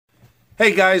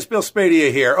Hey guys, Bill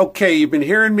Spadia here. Okay, you've been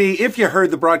hearing me. If you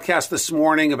heard the broadcast this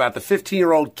morning about the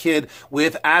 15-year-old kid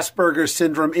with Asperger's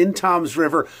syndrome in Toms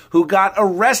River who got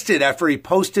arrested after he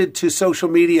posted to social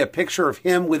media a picture of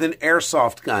him with an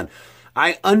airsoft gun.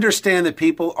 I understand that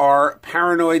people are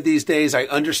paranoid these days. I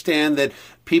understand that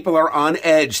people are on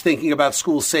edge thinking about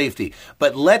school safety.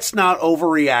 But let's not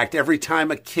overreact every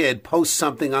time a kid posts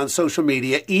something on social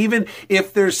media, even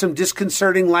if there's some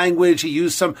disconcerting language. He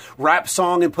used some rap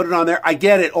song and put it on there. I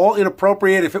get it. All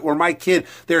inappropriate. If it were my kid,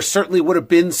 there certainly would have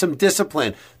been some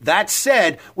discipline. That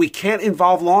said, we can't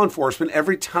involve law enforcement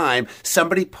every time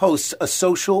somebody posts a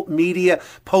social media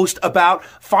post about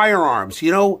firearms.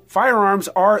 You know, firearms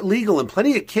are legal, and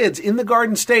plenty of kids in the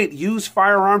Garden State use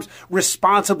firearms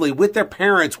responsibly with their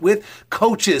parents, with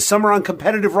coaches. Some are on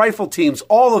competitive rifle teams.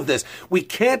 All of this. We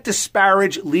can't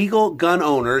disparage legal gun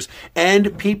owners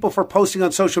and people for posting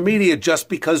on social media just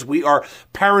because we are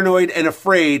paranoid and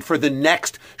afraid for the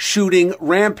next shooting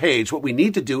rampage. What we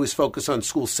need to do is focus on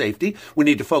school safety. We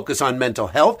need to focus on mental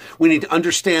health. We need to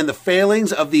understand the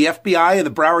failings of the FBI and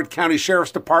the Broward County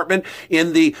Sheriff's Department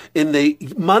in the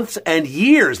months and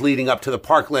years leading up to the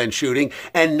Parkland shooting,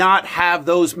 and not have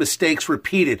those mistakes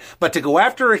repeated. But to go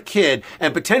after a kid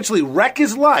and potentially wreck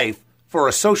his life for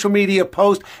a social media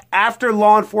post after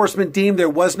law enforcement deemed there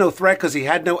was no threat because he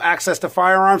had no access to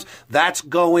firearms, that's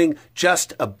going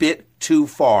just a bit too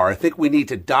far. I think we need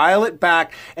to dial it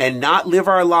back and not live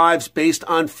our lives based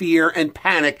on fear and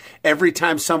panic every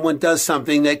time someone does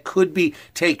something that could be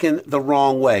taken the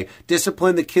wrong way.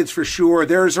 Discipline the kids for sure.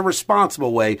 There is a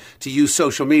responsible way to use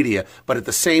social media, but at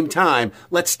the same time,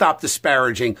 let's stop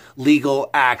disparaging legal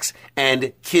acts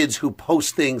and kids who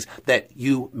post things that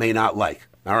you may not like.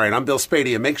 All right, I'm Bill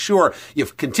Spadia. Make sure you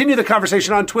continue the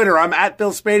conversation on Twitter. I'm at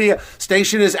Bill Spadia.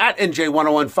 Station is at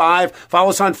NJ1015. Follow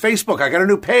us on Facebook. I got a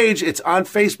new page. It's on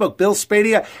Facebook, Bill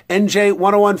Spadia,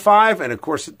 NJ1015. And, of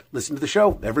course, listen to the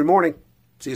show every morning.